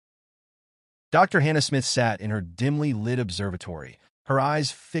Dr. Hannah Smith sat in her dimly lit observatory, her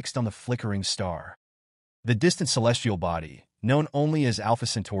eyes fixed on the flickering star. The distant celestial body, known only as Alpha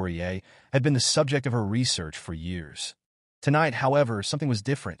Centauri A, had been the subject of her research for years. Tonight, however, something was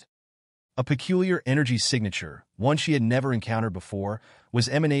different. A peculiar energy signature, one she had never encountered before, was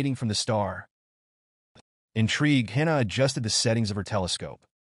emanating from the star. Intrigued, Hannah adjusted the settings of her telescope.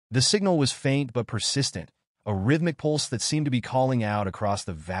 The signal was faint but persistent, a rhythmic pulse that seemed to be calling out across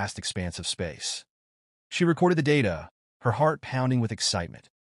the vast expanse of space. She recorded the data, her heart pounding with excitement.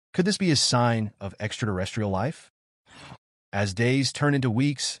 Could this be a sign of extraterrestrial life? As days turned into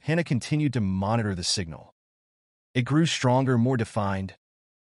weeks, Hannah continued to monitor the signal. It grew stronger, more defined.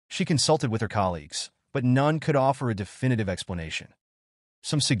 She consulted with her colleagues, but none could offer a definitive explanation.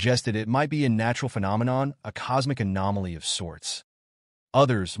 Some suggested it might be a natural phenomenon, a cosmic anomaly of sorts.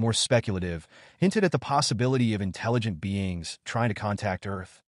 Others, more speculative, hinted at the possibility of intelligent beings trying to contact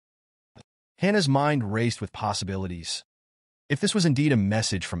Earth. Hannah's mind raced with possibilities. If this was indeed a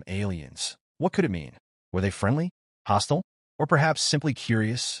message from aliens, what could it mean? Were they friendly, hostile, or perhaps simply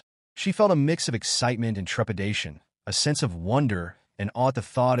curious? She felt a mix of excitement and trepidation, a sense of wonder and awe at the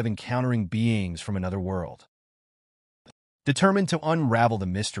thought of encountering beings from another world. Determined to unravel the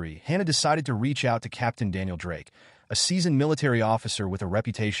mystery, Hannah decided to reach out to Captain Daniel Drake, a seasoned military officer with a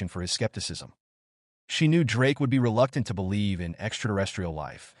reputation for his skepticism. She knew Drake would be reluctant to believe in extraterrestrial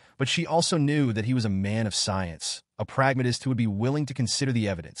life, but she also knew that he was a man of science, a pragmatist who would be willing to consider the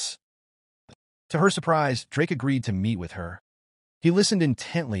evidence. To her surprise, Drake agreed to meet with her. He listened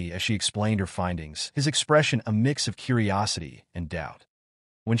intently as she explained her findings, his expression a mix of curiosity and doubt.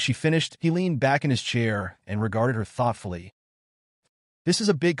 When she finished, he leaned back in his chair and regarded her thoughtfully. "This is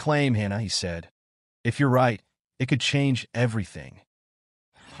a big claim, Hannah," he said. "If you're right, it could change everything."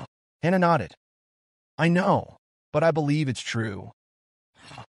 Hannah nodded. "I know, but I believe it's true."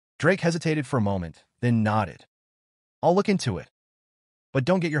 Drake hesitated for a moment, then nodded. "I'll look into it. But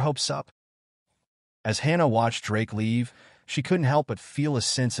don't get your hopes up." As Hannah watched Drake leave, she couldn't help but feel a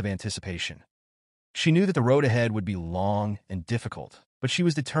sense of anticipation. She knew that the road ahead would be long and difficult, but she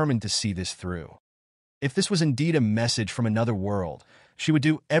was determined to see this through. If this was indeed a message from another world, she would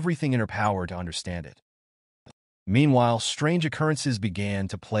do everything in her power to understand it. Meanwhile, strange occurrences began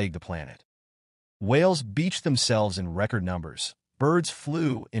to plague the planet. Whales beached themselves in record numbers, birds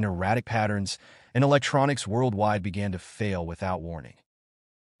flew in erratic patterns, and electronics worldwide began to fail without warning.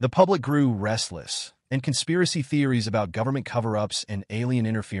 The public grew restless, and conspiracy theories about government cover-ups and alien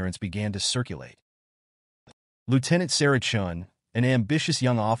interference began to circulate. Lieutenant Sarah Chun, an ambitious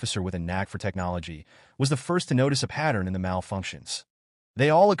young officer with a knack for technology, was the first to notice a pattern in the malfunctions. They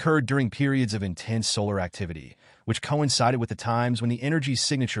all occurred during periods of intense solar activity, which coincided with the times when the energy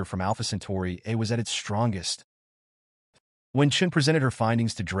signature from Alpha Centauri A was at its strongest. When Chun presented her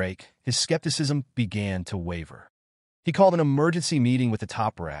findings to Drake, his skepticism began to waver. He called an emergency meeting with the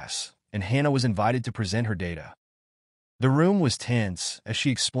top brass, and Hannah was invited to present her data. The room was tense as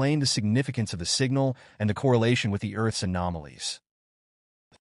she explained the significance of the signal and the correlation with the Earth's anomalies.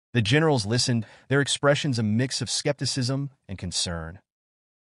 The generals listened, their expressions a mix of skepticism and concern.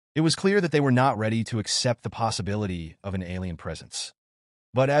 It was clear that they were not ready to accept the possibility of an alien presence.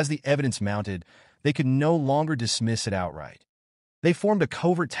 But as the evidence mounted, they could no longer dismiss it outright. They formed a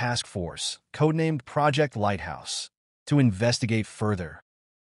covert task force, codenamed Project Lighthouse, to investigate further.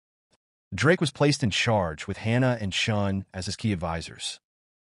 Drake was placed in charge with Hannah and Chun as his key advisors.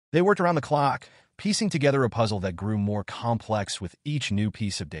 They worked around the clock, piecing together a puzzle that grew more complex with each new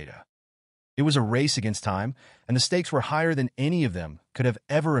piece of data. It was a race against time, and the stakes were higher than any of them could have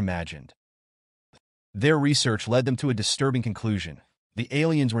ever imagined. Their research led them to a disturbing conclusion. The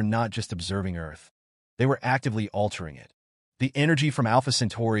aliens were not just observing Earth. They were actively altering it. The energy from Alpha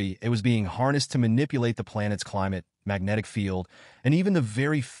Centauri, it was being harnessed to manipulate the planet's climate, magnetic field, and even the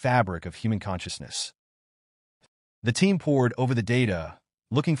very fabric of human consciousness. The team pored over the data,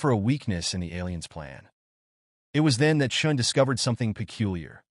 looking for a weakness in the aliens' plan. It was then that Chun discovered something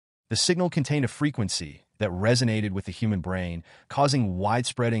peculiar. The signal contained a frequency that resonated with the human brain, causing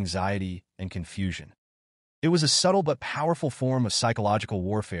widespread anxiety and confusion. It was a subtle but powerful form of psychological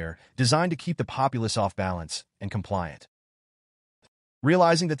warfare designed to keep the populace off balance and compliant.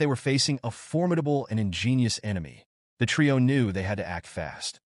 Realizing that they were facing a formidable and ingenious enemy, the trio knew they had to act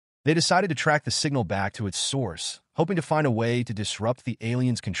fast. They decided to track the signal back to its source, hoping to find a way to disrupt the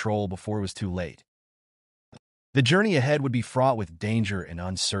aliens' control before it was too late. The journey ahead would be fraught with danger and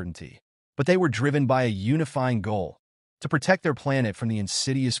uncertainty, but they were driven by a unifying goal: to protect their planet from the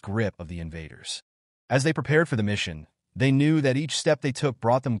insidious grip of the invaders. As they prepared for the mission, they knew that each step they took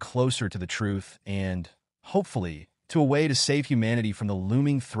brought them closer to the truth and, hopefully, to a way to save humanity from the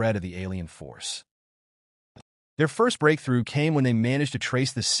looming threat of the alien force. Their first breakthrough came when they managed to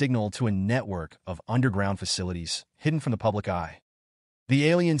trace the signal to a network of underground facilities hidden from the public eye. The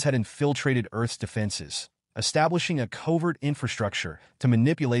aliens had infiltrated Earth's defenses, establishing a covert infrastructure to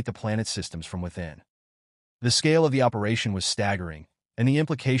manipulate the planet's systems from within. The scale of the operation was staggering, and the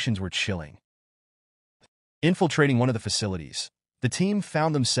implications were chilling. Infiltrating one of the facilities, the team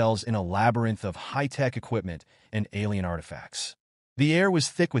found themselves in a labyrinth of high-tech equipment and alien artifacts. The air was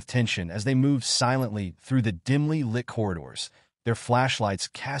thick with tension as they moved silently through the dimly lit corridors, their flashlights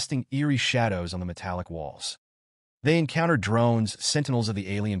casting eerie shadows on the metallic walls. They encountered drones, sentinels of the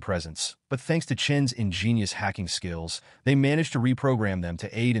alien presence, but thanks to Chen's ingenious hacking skills, they managed to reprogram them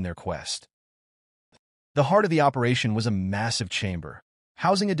to aid in their quest. The heart of the operation was a massive chamber,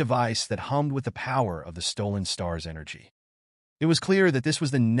 housing a device that hummed with the power of the stolen star's energy. It was clear that this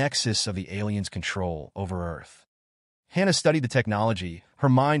was the nexus of the aliens' control over Earth. Hannah studied the technology, her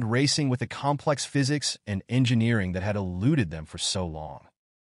mind racing with the complex physics and engineering that had eluded them for so long.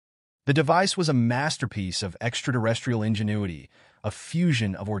 The device was a masterpiece of extraterrestrial ingenuity, a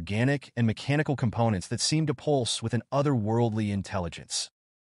fusion of organic and mechanical components that seemed to pulse with an otherworldly intelligence.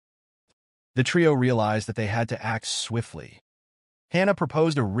 The trio realized that they had to act swiftly. Hannah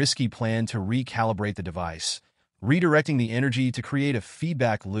proposed a risky plan to recalibrate the device, redirecting the energy to create a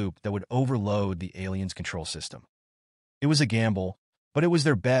feedback loop that would overload the aliens' control system. It was a gamble, but it was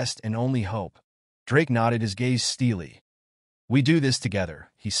their best and only hope. Drake nodded, his gaze steely. "We do this together,"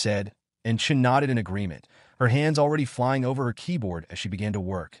 he said, and Chen nodded in agreement, her hands already flying over her keyboard as she began to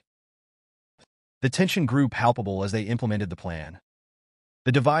work. The tension grew palpable as they implemented the plan.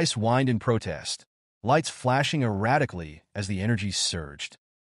 The device whined in protest, lights flashing erratically as the energy surged.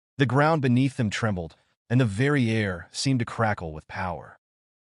 The ground beneath them trembled, and the very air seemed to crackle with power.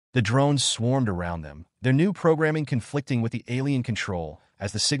 The drones swarmed around them, their new programming conflicting with the alien control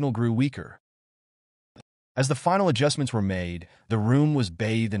as the signal grew weaker. As the final adjustments were made, the room was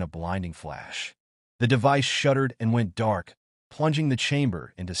bathed in a blinding flash. The device shuddered and went dark, plunging the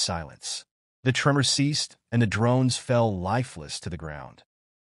chamber into silence. The tremor ceased, and the drones fell lifeless to the ground.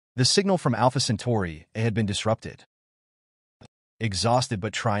 The signal from Alpha Centauri had been disrupted. Exhausted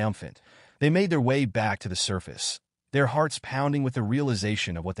but triumphant, they made their way back to the surface, their hearts pounding with the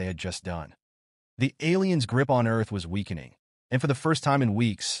realization of what they had just done. The aliens' grip on Earth was weakening, and for the first time in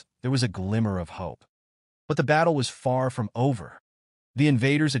weeks, there was a glimmer of hope. But the battle was far from over. The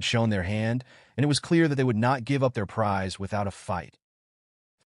invaders had shown their hand, and it was clear that they would not give up their prize without a fight.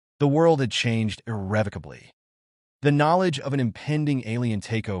 The world had changed irrevocably. The knowledge of an impending alien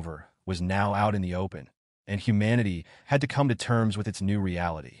takeover was now out in the open, and humanity had to come to terms with its new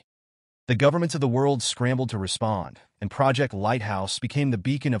reality. The governments of the world scrambled to respond, and Project Lighthouse became the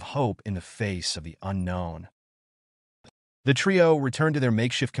beacon of hope in the face of the unknown. The trio returned to their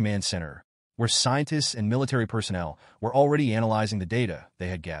makeshift command center, where scientists and military personnel were already analyzing the data they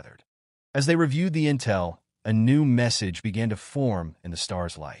had gathered. As they reviewed the intel, a new message began to form in the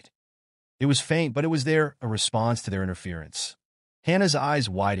star's light. It was faint, but it was there, a response to their interference. Hannah's eyes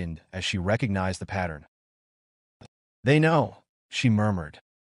widened as she recognized the pattern. "They know," she murmured.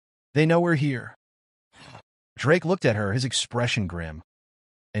 "They know we're here." Drake looked at her, his expression grim.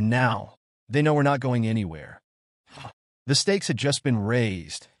 "And now, they know we're not going anywhere." The stakes had just been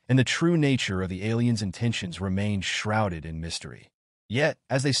raised, and the true nature of the aliens' intentions remained shrouded in mystery. Yet,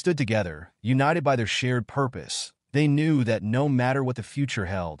 as they stood together, united by their shared purpose, they knew that no matter what the future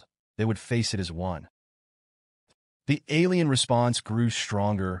held, they would face it as one. The alien response grew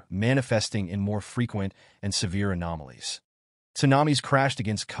stronger, manifesting in more frequent and severe anomalies. Tsunamis crashed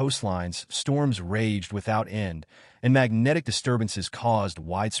against coastlines, storms raged without end, and magnetic disturbances caused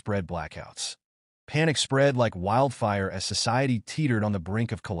widespread blackouts. Panic spread like wildfire as society teetered on the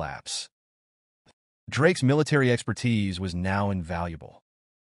brink of collapse. Drake's military expertise was now invaluable.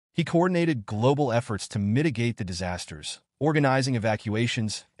 He coordinated global efforts to mitigate the disasters, organizing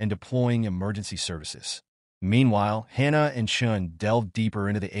evacuations and deploying emergency services. Meanwhile, Hannah and Chun delved deeper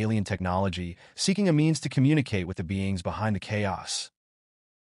into the alien technology, seeking a means to communicate with the beings behind the chaos.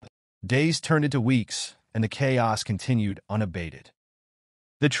 Days turned into weeks, and the chaos continued unabated.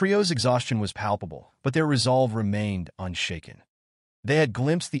 The trio's exhaustion was palpable, but their resolve remained unshaken. They had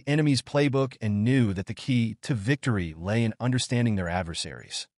glimpsed the enemy's playbook and knew that the key to victory lay in understanding their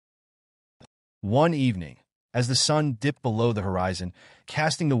adversaries. One evening, as the sun dipped below the horizon,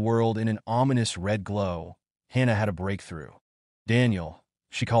 casting the world in an ominous red glow, Hannah had a breakthrough. "Daniel,"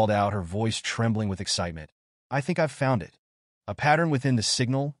 she called out, her voice trembling with excitement. "I think I've found it. A pattern within the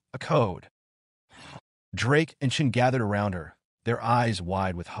signal, a code." Drake and Chin gathered around her, their eyes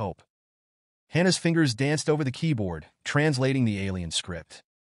wide with hope. Hannah's fingers danced over the keyboard, translating the alien script.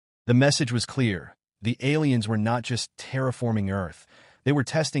 The message was clear. The aliens were not just terraforming Earth, they were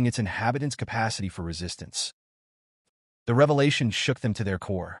testing its inhabitants' capacity for resistance. The revelation shook them to their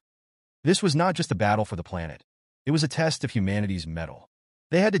core. This was not just a battle for the planet. It was a test of humanity's mettle.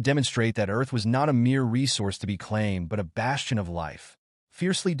 They had to demonstrate that Earth was not a mere resource to be claimed, but a bastion of life,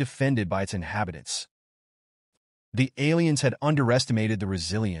 fiercely defended by its inhabitants. The aliens had underestimated the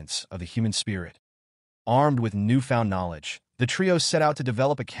resilience of the human spirit. Armed with newfound knowledge, the trio set out to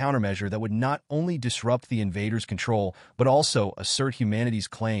develop a countermeasure that would not only disrupt the invaders' control, but also assert humanity's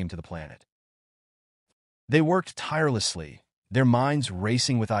claim to the planet. They worked tirelessly, their minds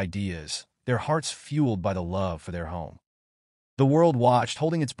racing with ideas, their hearts fueled by the love for their home. The world watched,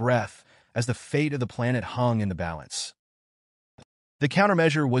 holding its breath, as the fate of the planet hung in the balance. The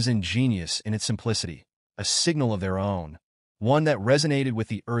countermeasure was ingenious in its simplicity, a signal of their own, one that resonated with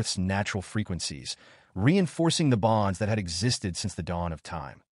the Earth's natural frequencies, reinforcing the bonds that had existed since the dawn of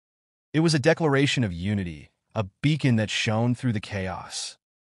time. It was a declaration of unity, a beacon that shone through the chaos.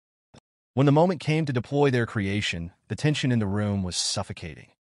 When the moment came to deploy their creation, the tension in the room was suffocating.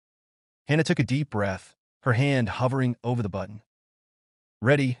 Hannah took a deep breath, her hand hovering over the button.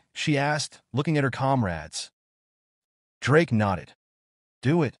 "Ready?" she asked, looking at her comrades. Drake nodded.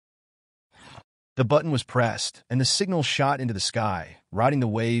 "Do it." The button was pressed, and the signal shot into the sky, riding the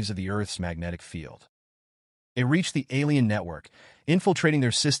waves of the Earth's magnetic field. It reached the alien network, infiltrating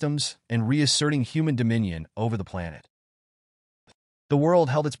their systems and reasserting human dominion over the planet. The world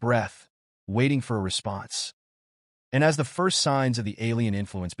held its breath, waiting for a response. And as the first signs of the alien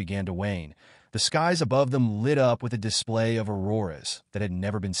influence began to wane, the skies above them lit up with a display of auroras that had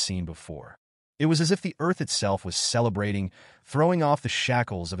never been seen before. It was as if the Earth itself was celebrating, throwing off the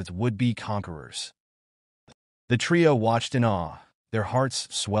shackles of its would-be conquerors. The trio watched in awe, their hearts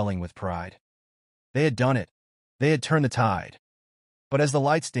swelling with pride. They had done it. They had turned the tide. But as the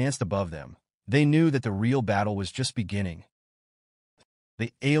lights danced above them, they knew that the real battle was just beginning.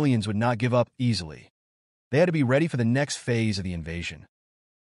 The aliens would not give up easily. They had to be ready for the next phase of the invasion.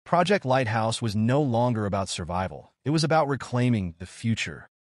 Project Lighthouse was no longer about survival. It was about reclaiming the future.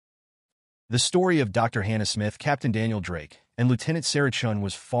 The story of Dr. Hannah Smith, Captain Daniel Drake, and Lieutenant Sarah Chun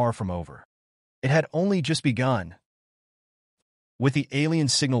was far from over. It had only just begun. With the alien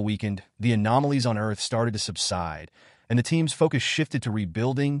signal weakened, the anomalies on Earth started to subside, and the team's focus shifted to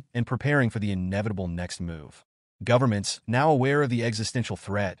rebuilding and preparing for the inevitable next move. Governments, now aware of the existential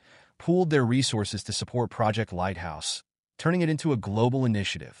threat, pooled their resources to support Project Lighthouse, turning it into a global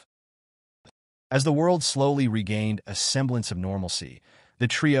initiative. As the world slowly regained a semblance of normalcy, the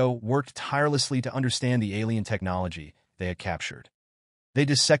trio worked tirelessly to understand the alien technology they had captured. They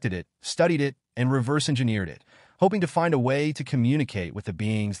dissected it, studied it, and reverse-engineered it, hoping to find a way to communicate with the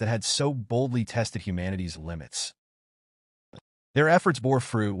beings that had so boldly tested humanity's limits. Their efforts bore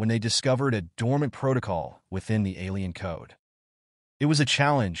fruit when they discovered a dormant protocol within the alien code. It was a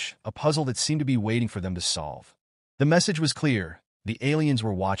challenge, a puzzle that seemed to be waiting for them to solve. The message was clear. The aliens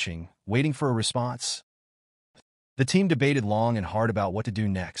were watching, waiting for a response. The team debated long and hard about what to do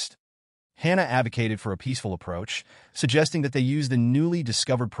next. Hannah advocated for a peaceful approach, suggesting that they use the newly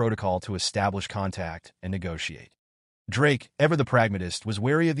discovered protocol to establish contact and negotiate. Drake, ever the pragmatist, was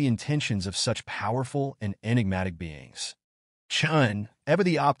wary of the intentions of such powerful and enigmatic beings. Chun, ever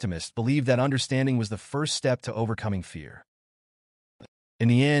the optimist, believed that understanding was the first step to overcoming fear. In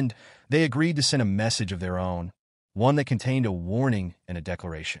the end, they agreed to send a message of their own, one that contained a warning and a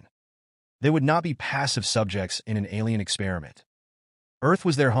declaration. They would not be passive subjects in an alien experiment. Earth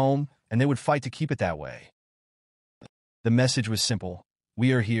was their home, and they would fight to keep it that way. The message was simple.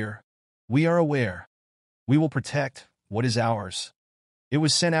 We are here. We are aware. We will protect what is ours. It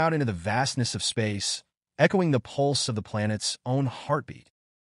was sent out into the vastness of space, echoing the pulse of the planet's own heartbeat.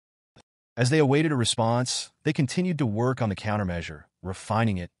 As they awaited a response, they continued to work on the countermeasure,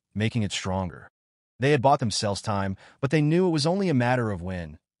 refining it, making it stronger. They had bought themselves time, but they knew it was only a matter of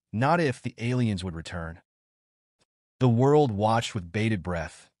when, not if, the aliens would return. The world watched with bated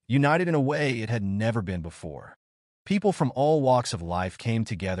breath, united in a way it had never been before. People from all walks of life came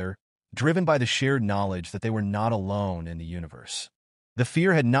together, driven by the shared knowledge that they were not alone in the universe. The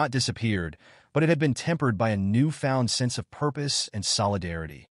fear had not disappeared, but it had been tempered by a newfound sense of purpose and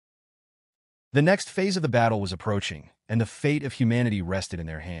solidarity. The next phase of the battle was approaching, and the fate of humanity rested in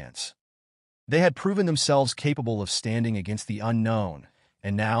their hands. They had proven themselves capable of standing against the unknown,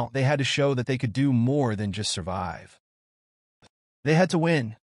 and now they had to show that they could do more than just survive. They had to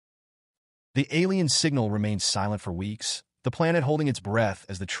win. The alien signal remained silent for weeks, the planet holding its breath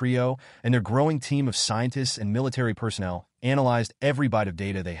as the trio and their growing team of scientists and military personnel analyzed every byte of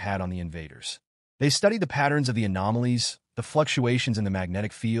data they had on the invaders. They studied the patterns of the anomalies, the fluctuations in the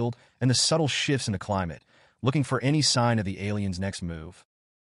magnetic field, and the subtle shifts in the climate, looking for any sign of the aliens' next move.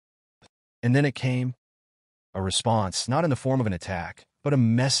 And then it came. A response, not in the form of an attack, but a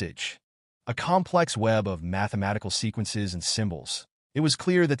message. A complex web of mathematical sequences and symbols. It was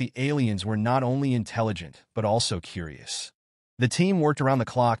clear that the aliens were not only intelligent, but also curious. The team worked around the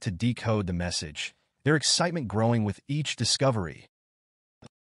clock to decode the message, their excitement growing with each discovery.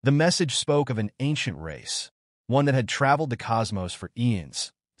 The message spoke of an ancient race, one that had traveled the cosmos for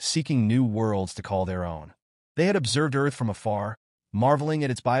eons, seeking new worlds to call their own. They had observed Earth from afar, marveling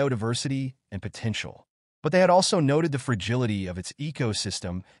at its biodiversity and potential. But they had also noted the fragility of its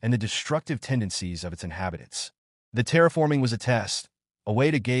ecosystem and the destructive tendencies of its inhabitants. The terraforming was a test, a way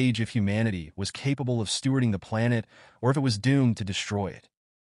to gauge if humanity was capable of stewarding the planet or if it was doomed to destroy it.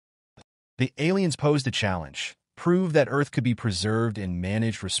 The aliens posed a challenge: prove that Earth could be preserved and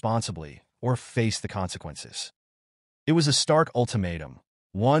managed responsibly, or face the consequences. It was a stark ultimatum,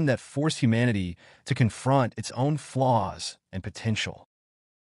 one that forced humanity to confront its own flaws and potential.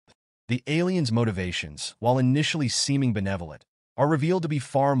 The aliens' motivations, while initially seeming benevolent, are revealed to be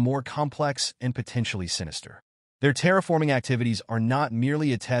far more complex and potentially sinister. Their terraforming activities are not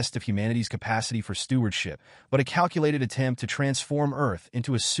merely a test of humanity's capacity for stewardship, but a calculated attempt to transform Earth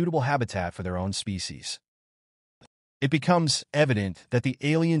into a suitable habitat for their own species. It becomes evident that the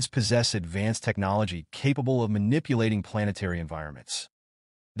aliens possess advanced technology capable of manipulating planetary environments.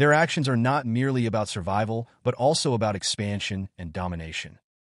 Their actions are not merely about survival, but also about expansion and domination.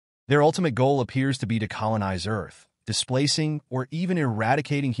 Their ultimate goal appears to be to colonize Earth, displacing or even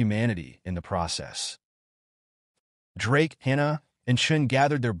eradicating humanity in the process. Drake, Hannah, and Chun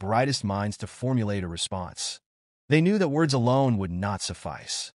gathered their brightest minds to formulate a response. They knew that words alone would not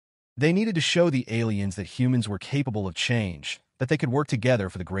suffice. They needed to show the aliens that humans were capable of change, that they could work together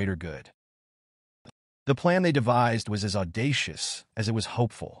for the greater good. The plan they devised was as audacious as it was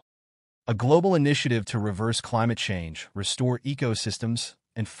hopeful. A global initiative to reverse climate change, restore ecosystems,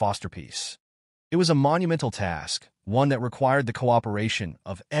 and foster peace. It was a monumental task, one that required the cooperation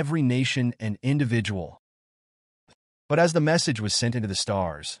of every nation and individual. But as the message was sent into the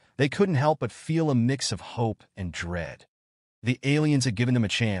stars, they couldn't help but feel a mix of hope and dread. The aliens had given them a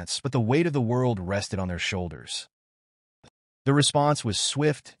chance, but the weight of the world rested on their shoulders. The response was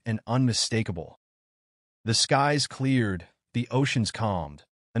swift and unmistakable. The skies cleared, the oceans calmed,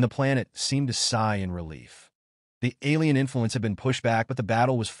 and the planet seemed to sigh in relief. The alien influence had been pushed back, but the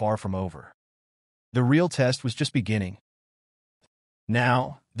battle was far from over. The real test was just beginning.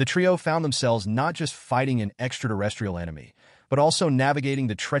 Now, the trio found themselves not just fighting an extraterrestrial enemy, but also navigating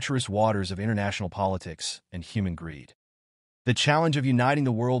the treacherous waters of international politics and human greed. The challenge of uniting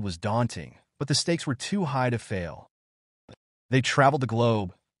the world was daunting, but the stakes were too high to fail. They traveled the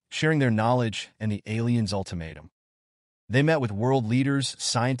globe, sharing their knowledge and the aliens' ultimatum. They met with world leaders,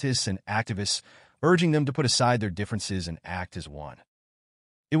 scientists, and activists, urging them to put aside their differences and act as one.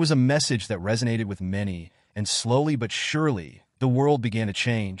 It was a message that resonated with many, and slowly but surely, the world began to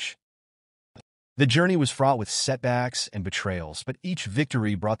change. The journey was fraught with setbacks and betrayals, but each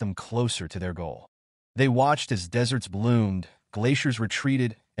victory brought them closer to their goal. They watched as deserts bloomed, glaciers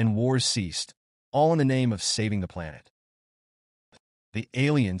retreated, and wars ceased, all in the name of saving the planet. The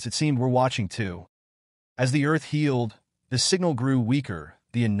aliens, it seemed, were watching too. As the Earth healed, the signal grew weaker,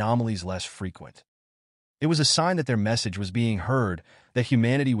 the anomalies less frequent. It was a sign that their message was being heard, that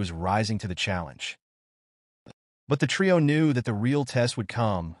humanity was rising to the challenge. But the trio knew that the real test would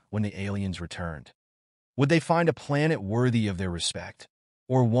come when the aliens returned. Would they find a planet worthy of their respect,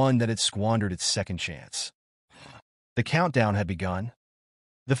 or one that had squandered its second chance? The countdown had begun.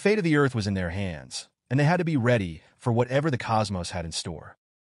 The fate of the Earth was in their hands, and they had to be ready for whatever the cosmos had in store.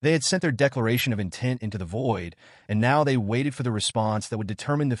 They had sent their declaration of intent into the void, and now they waited for the response that would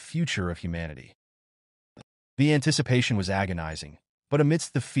determine the future of humanity. The anticipation was agonizing, but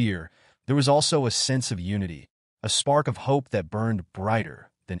amidst the fear, there was also a sense of unity, a spark of hope that burned brighter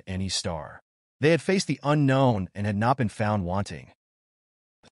than any star. They had faced the unknown and had not been found wanting.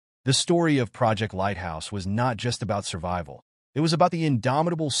 The story of Project Lighthouse was not just about survival. It was about the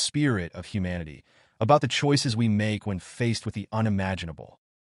indomitable spirit of humanity, about the choices we make when faced with the unimaginable.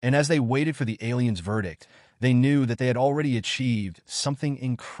 And as they waited for the aliens' verdict, they knew that they had already achieved something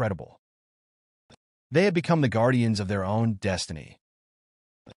incredible. They had become the guardians of their own destiny.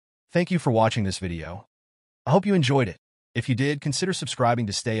 Thank you for watching this video. I hope you enjoyed it. If you did, consider subscribing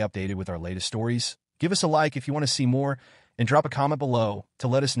to stay updated with our latest stories. Give us a like if you want to see more, and drop a comment below to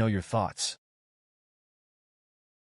let us know your thoughts.